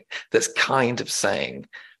thing that's kind of saying,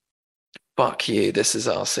 fuck you, this is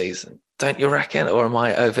our season. Don't you reckon? Or am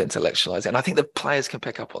I over intellectualizing? I think the players can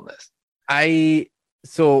pick up on this.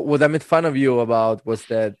 So what I made fun of you about was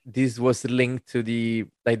that this was linked to the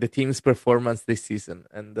team's performance this season,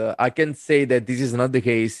 and I can say that this is not the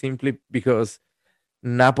case simply because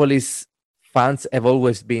Napoli's fans have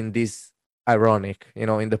always been this ironic. You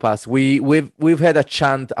know, in the past, we've had a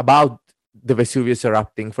chant about the Vesuvius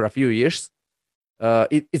erupting for a few years.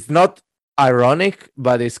 It's not ironic,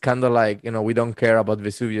 but it's kind of like, you know, we don't care about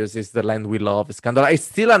Vesuvius. It's the land we love. It's kind of like, it's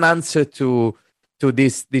still an answer to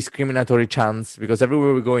this discriminatory chants, because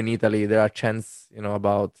everywhere we go in Italy, there are chants, you know,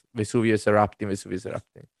 about Vesuvius erupting, Vesuvius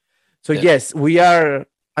erupting. So yes, we are.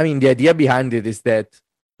 I mean, the idea behind it is that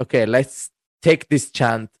okay, let's take this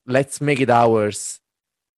chant, let's make it ours,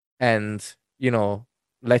 and you know,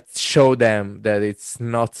 let's show them that it's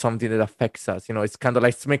not something that affects us. You know, it's kind of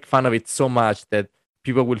like, let's make fun of it so much that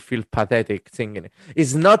people will feel pathetic singing it.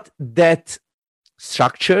 It's not that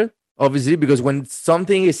structured, obviously, because when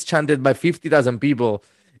something is chanted by 50,000 people,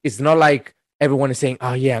 it's not like everyone is saying,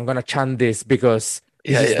 oh yeah, I'm gonna chant this because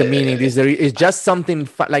this is the meaning. It's just something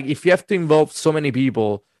like, if you have to involve so many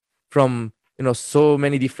people from, you know, so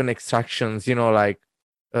many different extractions, you know, like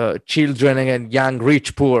children and young,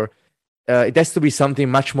 rich, poor, it has to be something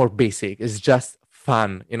much more basic. It's just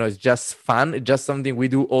fun, you know, it's just fun. It's just something we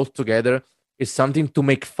do all together. It's something to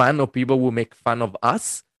make fun of people who make fun of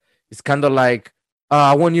us. It's kind of like,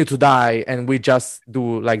 I want you to die, and we just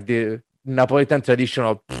do like the Napolitan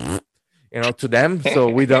traditional, you know, to them. So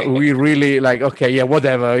we really like, okay, yeah,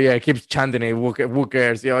 whatever, yeah, keep chanting it. Who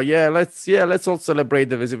cares? You know, yeah, let's all celebrate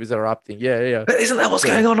the Vesuvius erupting. Yeah. But isn't that what's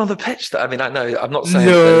going on the pitch? I mean, I know I'm not saying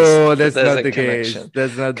that's there's not a the connection. case.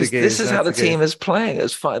 That's not the case. This is how the team is playing.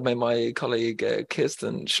 As far as my colleague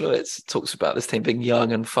Kirsten Schlitz talks about this team being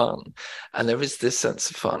young and fun, and there is this sense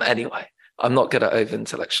of fun. Anyway, I'm not going to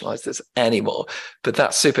over-intellectualize this anymore, but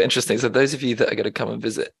that's super interesting. So those of you that are going to come and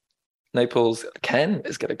visit Naples, Ken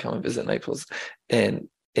is going to come and visit Naples in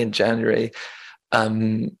January.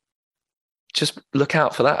 Just look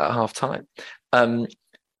out for that at half time. And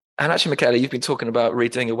actually, Michele, you've been talking about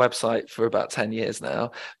redoing a website for about 10 years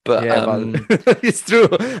now. But it's true.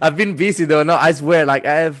 I've been busy though. No, I swear, like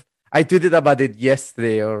I tweeted about it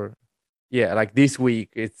yesterday like this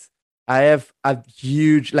week. I have a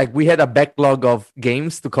huge, like, we had a backlog of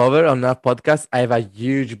games to cover on our podcast. I have a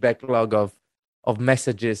huge backlog of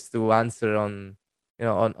messages to answer on, you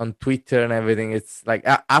know, on Twitter and everything. It's like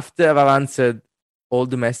after I've answered all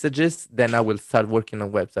the messages, then I will start working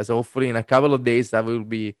on websites. So hopefully in a couple of days I will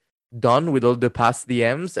be done with all the past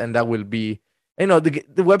DMs, and that will be, you know, the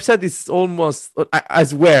website is almost, I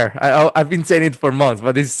swear, I've been saying it for months,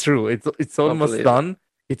 but it's true. It's almost done.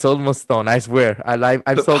 It's almost done. I swear.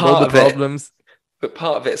 I've solved all the problems. But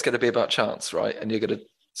part of it's going to be about chance, right? And you're going to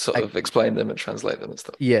sort of explain them and translate them and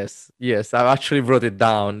stuff. Yes. I actually wrote it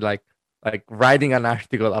down, like writing an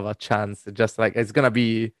article about chance. Just like it's gonna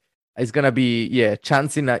be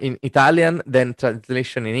chance in Italian, then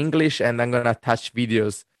translation in English, and I'm gonna attach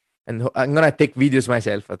videos, and I'm gonna take videos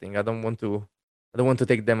myself. I think I don't want to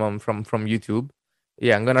take them on from YouTube.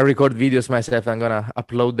 Yeah, I'm gonna record videos myself. I'm gonna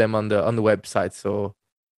upload them on the website. So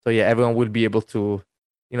So yeah, everyone will be able to,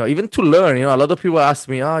 even to learn. A lot of people ask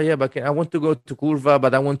me, oh yeah, but I want to go to Curva,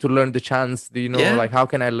 but I want to learn the chants. Do you know, Yeah, like, how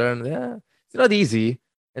can I learn? Yeah, it's not easy.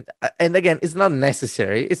 And again, it's not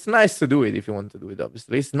necessary. It's nice to do it if you want to do it.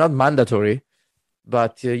 Obviously, it's not mandatory.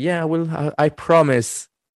 But yeah, I promise.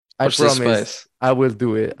 I watch this promise. space. I will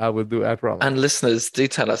do it. I will do it. I promise. And listeners, do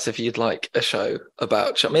tell us if you'd like a show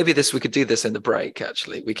about maybe we could do this in the break.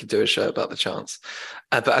 Actually, we could do a show about the chants.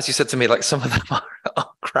 But as you said to me, like some of them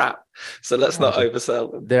are crap. So let's not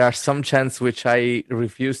oversell them. There are some chants which I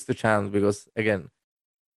refuse to chant because, again,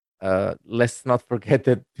 let's not forget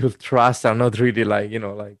that ultras are not really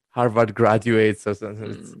like Harvard graduates or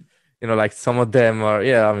something. It's, like some of them are.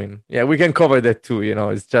 Yeah, I mean, yeah, we can cover that too.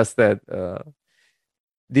 It's just that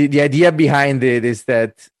the idea behind it is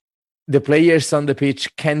that the players on the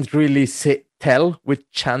pitch can't really tell which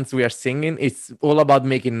chants we are singing. It's all about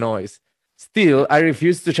making noise. Still, I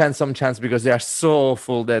refuse to chant some chants because they are so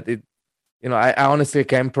awful that I honestly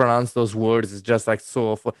can't pronounce those words. It's just like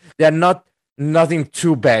so awful. They are nothing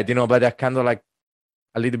too bad, but they're kind of like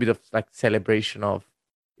a little bit of like celebration of,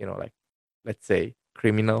 like, let's say,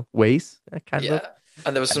 criminal ways, kind of.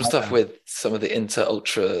 And there was some stuff with some of the Inter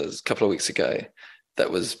Ultras a couple of weeks ago that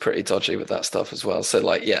was pretty dodgy with that stuff as well. So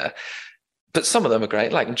like, yeah, but some of them are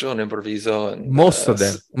great, like John Improviso and most of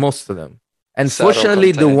them. And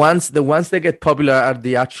fortunately, the ones that get popular are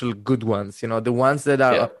the actual good ones. The ones that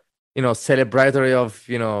are, celebratory of,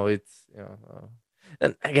 it's,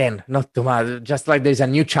 and again, not too much. Just like there's a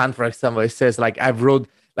new chant, for example, it says like I've wrote,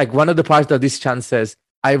 like one of the parts of this chant says,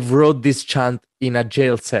 I've wrote this chant in a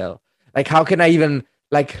jail cell. Like, how can I even,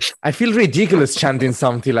 like, I feel ridiculous chanting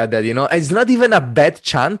something like that, It's not even a bad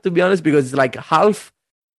chant, to be honest, because it's like half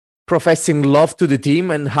professing love to the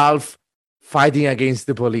team and half fighting against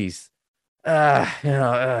the police. I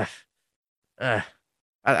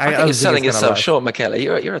think you're selling yourself short, Michele.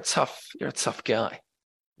 You're a tough guy.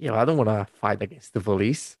 Yeah, I don't want to fight against the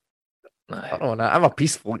police. No, I don't want to. I'm a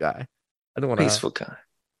peaceful guy. I don't want to. Peaceful guy.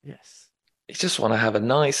 Yes. You just want to have a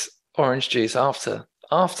nice orange juice after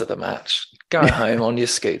the match. Go home on your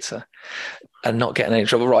scooter and not get in any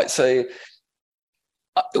trouble. Right. So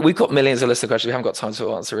we've got millions of listener questions. We haven't got time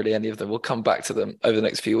to answer really any of them. We'll come back to them over the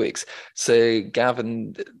next few weeks. So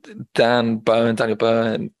Gavin, Daniel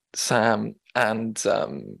Bowen, Sam, and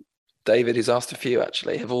David, who's asked a few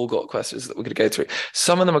actually, have all got questions that we're going to go through.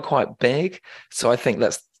 Some of them are quite big, so I think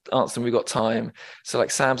let's answer them. We've got time. So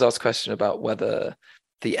like Sam's asked a question about whether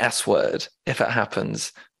the S word, if it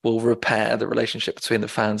happens, will repair the relationship between the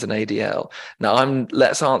fans and ADL. Now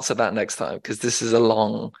let's answer that next time because this is a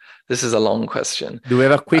long question. Do we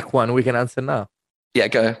have a quick one we can answer now? Yeah,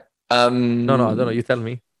 go. No, I don't know. You tell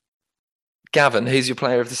me. Gavin, who's your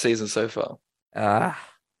player of the season so far?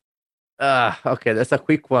 Okay, that's a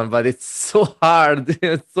quick one, but it's so hard.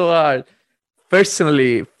 It's so hard.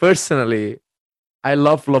 Personally, I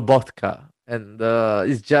love Lobotka, and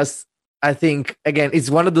it's just, I think, again,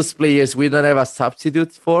 it's one of those players we don't have a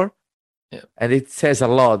substitute for, and it says a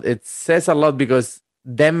lot. It says a lot because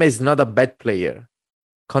Demme is not a bad player,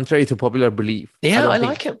 contrary to popular belief. Yeah, I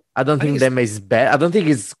like him. I don't think Demme is bad. I don't think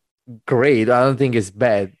it's great. I don't think it's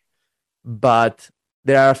bad, but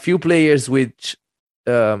there are a few players which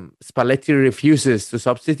Spalletti refuses to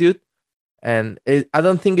substitute, and I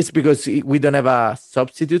don't think it's because we don't have a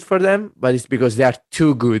substitute for them, but it's because they are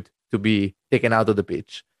too good to be taken out of the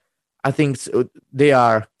pitch. I think they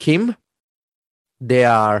are Kim, they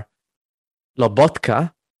are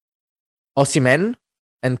Lobotka, Osimhen,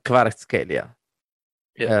 and Kvaratskhelia.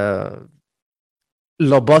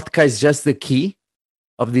 Lobotka is just the key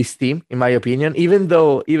of this team, in my opinion. Even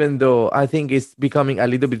though I think it's becoming a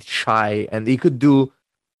little bit shy, and he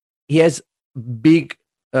has big,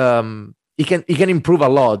 he can improve a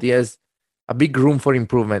lot. He has a big room for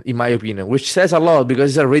improvement, in my opinion, which says a lot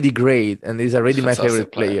because he's already great and he's already my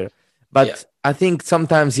favorite player. But I think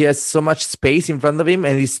sometimes he has so much space in front of him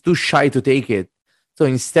and he's too shy to take it. So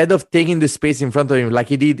instead of taking the space in front of him, like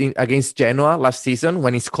he did against Genoa last season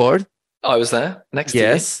when he scored. I was there next to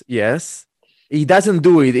you. Yes. He doesn't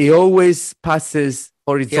do it. He always passes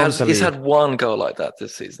horizontally. He's had one goal like that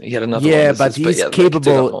this season. He had another one. Yeah, but he's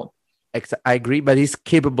capable. I agree, but he's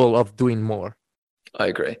capable of doing more. I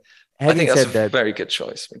agree. I think that's a very good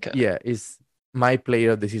choice. Okay. Yeah, he's my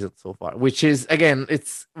player of the season so far, which is, again,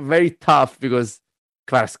 it's very tough because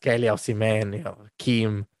Kvaratskhelia, Osimhen,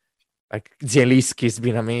 Kim, like Zielinski's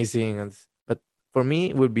been amazing. But for me,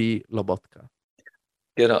 it would be Lobotka.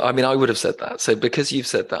 I mean, I would have said that. So because you've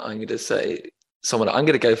said that, I'm going to say I'm going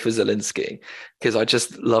to go for Zielinski because I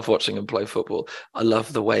just love watching him play football. I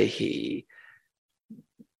love the way he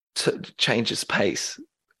changes pace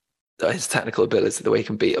his technical ability, the way he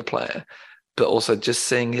can beat a player, but also just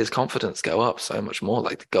seeing his confidence go up so much more,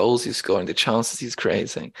 like the goals he's scoring, the chances he's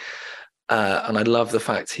creating. And I love the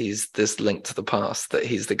fact he's this link to the past, that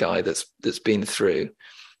he's the guy that's been through.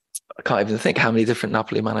 I can't even think how many different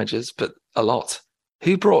Napoli managers, but a lot.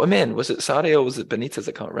 Who brought him in? Was it Sarri or was it Benitez?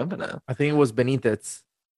 I can't remember now. I think it was Benitez.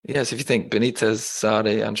 Yes, if you think Benitez,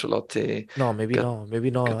 Sarri, Ancelotti, No, maybe no. I think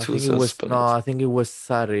it Gattuso, was Spalletti. I think it was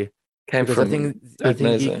Sarri. Came Because from I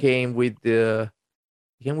think he Agnese. came with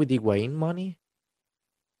Higuain money.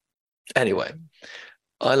 Anyway,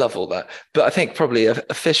 I love all that. But I think probably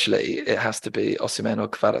officially it has to be Osimhen or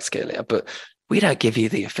Kvaratskhelia. But we don't give you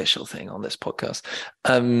the official thing on this podcast.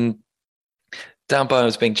 Dan Byrne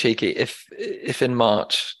was being cheeky. If in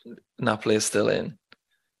March Napoli is still in,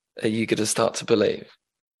 are you going to start to believe?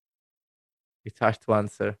 It's hard to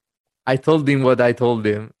answer. I told him what I told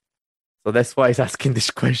him, so that's why he's asking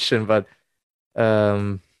this question. But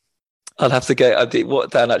I'll have to go.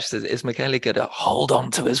 What Dan actually says is Michele going to hold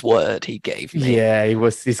on to his word he gave me. Yeah,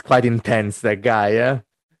 he's quite intense, that guy. Yeah,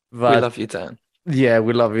 but we love you, Dan. Yeah,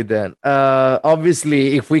 we love you, Dan.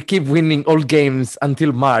 Obviously, if we keep winning all games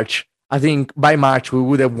until March, I think by March we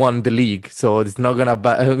would have won the league. So it's not gonna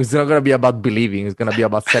be about believing. It's gonna be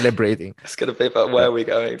about celebrating. It's gonna be about where we're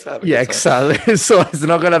going to have. Exactly. So it's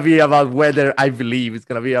not gonna be about whether I believe. It's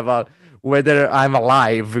gonna be about whether I'm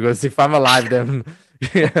alive. Because if I'm alive, then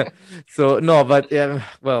yeah. So no, but yeah.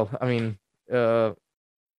 Well, I mean,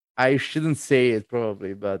 I shouldn't say it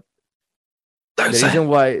probably, but the reason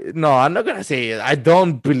why I'm not gonna say it. I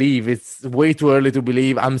don't believe. It's way too early to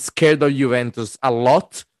believe. I'm scared of Juventus a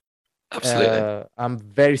lot. Absolutely. I'm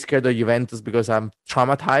very scared of Juventus because I'm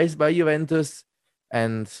traumatized by Juventus.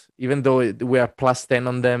 And even though we are plus 10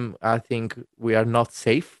 on them, I think we are not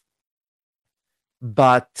safe.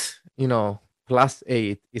 But, plus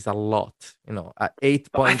 8 is a lot. At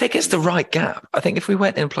 8 points. I think it's the right gap. I think if we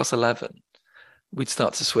went in plus 11, we'd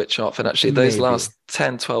start to switch off. And actually, those last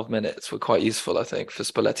 10, 12 minutes were quite useful, I think, for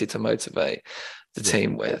Spalletti to motivate the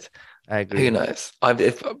team with. I agree. Who knows? I'm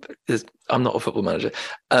not a football manager.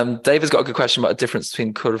 David's got a good question about the difference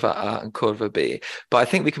between Curva A and Curva B, but I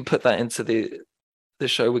think we can put that into the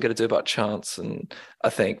show we're going to do about chance. And I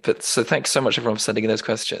think, so thanks so much everyone for sending in those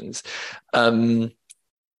questions. It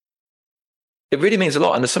really means a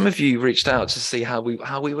lot. And some of you reached out to see how we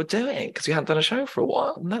were doing because we hadn't done a show for a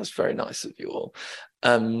while, and that's very nice of you all.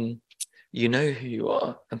 You know who you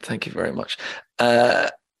are, and thank you very much.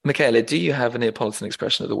 Michele, do you have a Neapolitan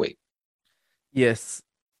expression of the week? Yes,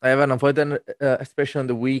 I have an important expression of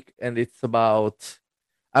the week, and it's about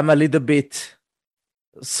I'm a little bit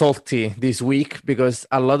salty this week because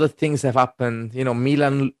a lot of things have happened.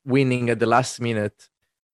 Milan winning at the last minute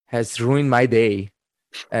has ruined my day,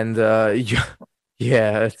 and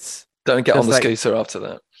it's don't get on the scooter after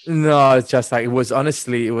that. No, it's just like it was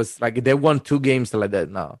like they won 2 games like that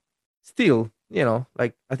now. Still,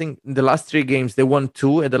 I think in the last 3 games they won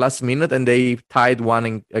 2 at the last minute and they tied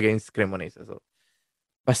 1 against Cremonese. So,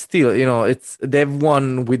 but still, they've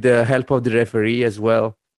won with the help of the referee as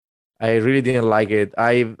well. I really didn't like it.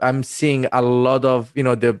 I'm seeing a lot of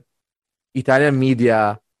the Italian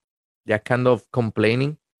media. They're kind of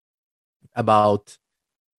complaining about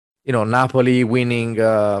Napoli winning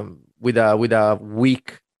with a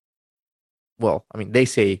weak. Well, I mean they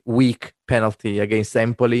say weak penalty against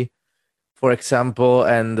Empoli, for example,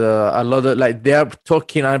 and a lot of they are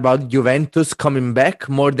talking about Juventus coming back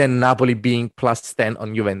more than Napoli being plus 10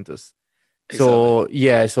 on Juventus.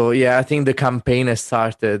 Exactly. So I think the campaign has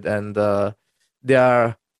started, and they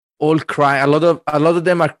are all crying. A lot of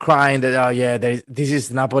them are crying that this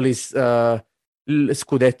is Napoli's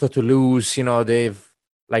Scudetto to lose. They've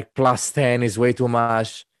plus 10 is way too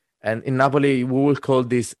much, and in Napoli we will call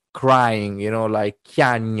this crying.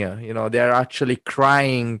 Chiagne. They are actually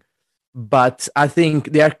crying. But I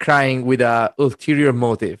think they are crying with an ulterior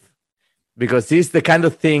motive because this is the kind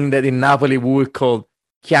of thing that in Napoli we would call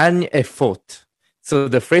chiagne e faute. So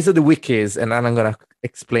the phrase of the week is, and I'm going to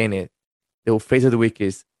explain it. The phrase of the week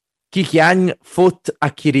is chi chiagne faute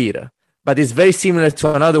acquirire. But it's very similar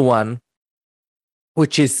to another one,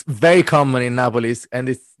 which is very common in Napoli, and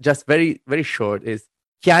it's just very, very short, is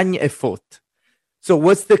chiagne e faute. So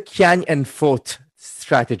what's the chiagne and faute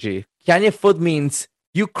strategy? Chiagne e faute means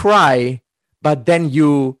you cry, but then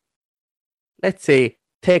you, let's say,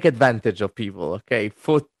 take advantage of people. Okay,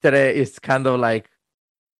 fottere is kind of like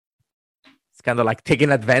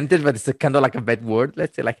taking advantage, but it's kind of like a bad word.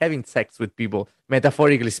 Let's say like having sex with people,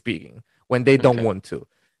 metaphorically speaking, when they don't want to,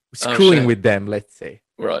 screwing with them. Let's say.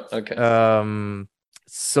 Right. Okay.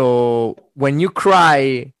 So when you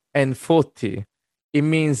cry and fotti, it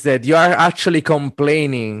means that you are actually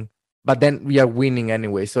complaining but then we are winning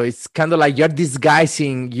anyway. So it's kind of like you're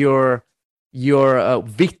disguising your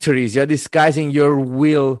victories. You're disguising your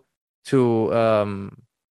will to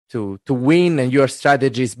win and your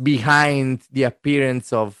strategies behind the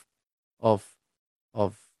appearance of of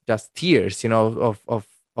just tears,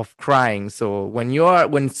 of crying. So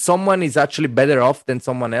when someone is actually better off than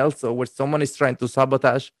someone else, or when someone is trying to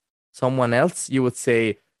sabotage someone else, you would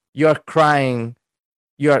say you're crying,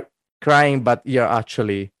 but you're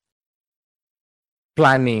actually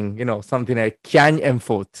planning, something like Kyan and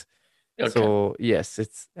Foot. Okay. So yes,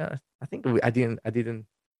 it's. I think I didn't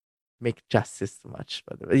make justice too much,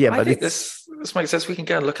 but yeah. I think this makes sense. We can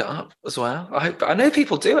go and look it up as well. I know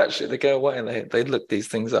people do actually. They go away and they look these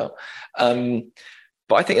things up.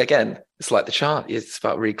 But I think again, it's like the chart. It's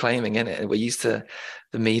about reclaiming, isn't it? And we're used to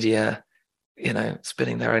the media,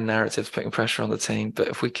 spinning their own narratives, putting pressure on the team. But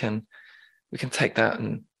if we can take that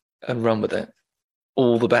and run with it,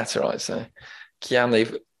 all the better, I'd say. Kyan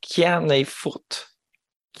Foot.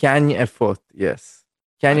 Kyan Foot, yes.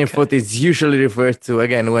 Kyan Foot is usually referred to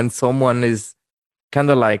again when someone is kind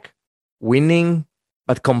of like winning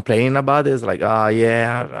but complaining about it. It's like,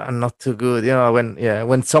 yeah, I'm not too good.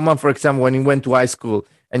 When someone, for example, when you went to high school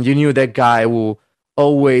and you knew that guy who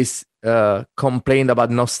always complained about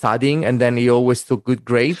not studying and then he always took good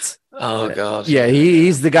grades. Oh God! Yeah,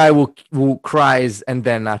 he's the guy who cries and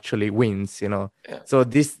then actually wins. Yeah. So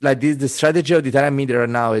the strategy of the Italian media right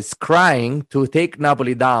now is crying to take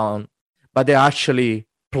Napoli down, but they're actually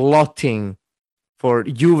plotting for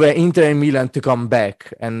Juve, Inter, and Milan to come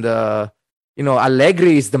back. And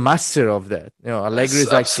Allegri is the master of that. Allegri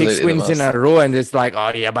is like 6 wins in a row, and it's like,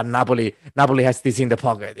 oh yeah, but Napoli has this in the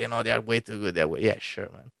pocket. They are way too good. Yeah, sure,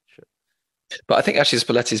 man. But I think actually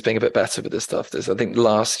Spalletti's being a bit better with this stuff. I think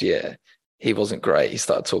last year he wasn't great. He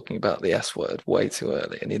started talking about the S word way too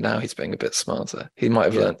early, and now he's being a bit smarter. He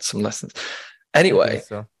might have learned some lessons. Anyway,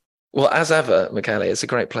 well, as ever, Michele, it's a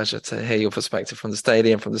great pleasure to hear your perspective from the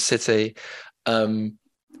stadium, from the city.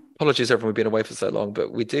 Apologies, everyone, we've been away for so long,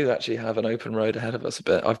 but we do actually have an open road ahead of us a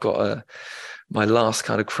bit. I've got my last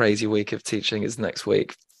kind of crazy week of teaching is next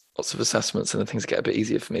week. Lots of assessments and things get a bit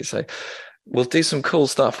easier for me. So we'll do some cool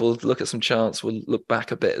stuff. We'll look at some charts. We'll look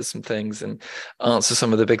back a bit at some things and answer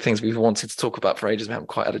some of the big things we've wanted to talk about for ages. We haven't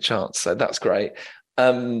quite had a chance. So that's great.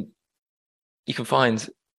 You can find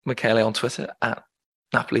Michele on Twitter at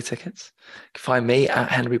Napoli Tickets. You can find me at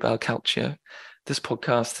Henry Bell Calcio. This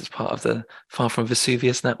podcast is part of the Far From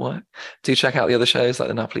Vesuvius network. Do check out the other shows like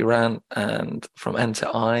the Napoli Rant and From End to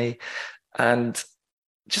Eye. And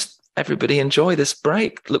just everybody enjoy this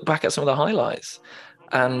break. Look back at some of the highlights.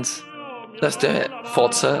 And let's do it.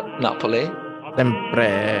 Forza Napoli.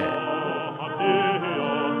 Sempre.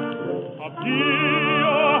 Addio.